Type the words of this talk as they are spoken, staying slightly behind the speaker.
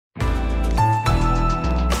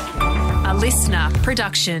listener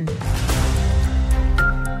production.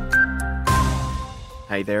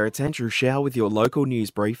 Hey there, it's Andrew Shaw with your local news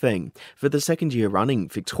briefing. For the second year running,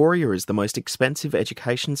 Victoria is the most expensive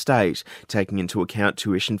education state, taking into account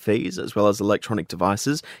tuition fees as well as electronic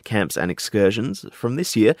devices, camps and excursions. From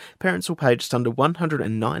this year, parents will pay just under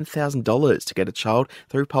 $109,000 to get a child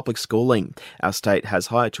through public schooling. Our state has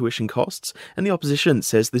higher tuition costs, and the opposition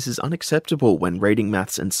says this is unacceptable when reading,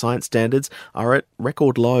 maths and science standards are at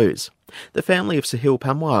record lows. The family of Sahil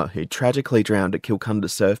Pamwar, who tragically drowned at Kilcunda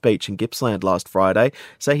Surf Beach in Gippsland last Friday,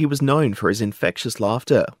 say he was known for his infectious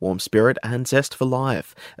laughter, warm spirit and zest for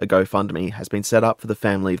life. A GoFundMe has been set up for the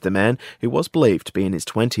family of the man, who was believed to be in his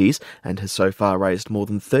 20s and has so far raised more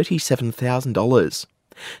than $37,000.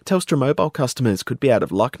 Telstra mobile customers could be out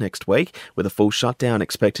of luck next week, with a full shutdown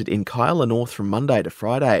expected in Kyla North from Monday to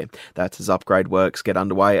Friday. That's as upgrade works get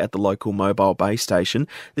underway at the local mobile base station.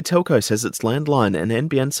 The telco says its landline and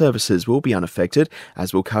NBN services will be unaffected,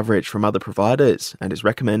 as will coverage from other providers, and is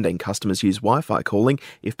recommending customers use Wi-Fi calling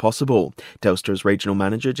if possible. Telstra's regional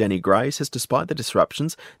manager Jenny Gray says despite the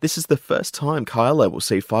disruptions, this is the first time Kyla will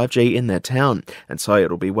see 5G in their town, and so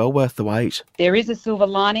it'll be well worth the wait. There is a silver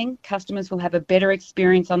lining. Customers will have a better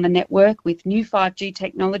experience on the network with new 5G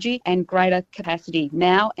technology and greater capacity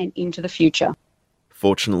now and into the future.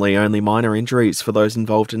 Fortunately, only minor injuries for those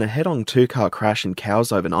involved in a head-on two-car crash in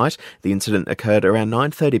Cowes overnight. The incident occurred around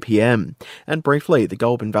 9:30pm. And briefly, the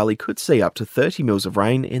Goulburn Valley could see up to 30 mils of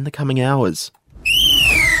rain in the coming hours.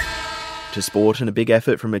 To sport, and a big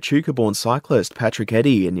effort from Echuca-born cyclist Patrick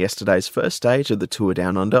Eddy in yesterday's first stage of the Tour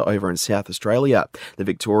Down Under over in South Australia. The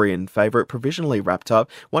Victorian favourite provisionally wrapped up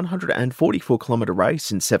 144-kilometre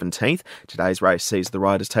race in 17th. Today's race sees the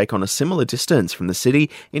riders take on a similar distance from the city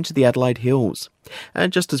into the Adelaide Hills.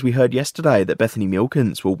 And just as we heard yesterday that Bethany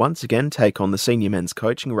Milkins will once again take on the senior men's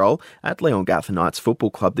coaching role at Leongatha Knights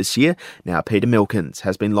Football Club this year, now Peter Milkins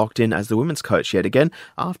has been locked in as the women's coach yet again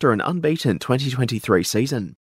after an unbeaten 2023 season.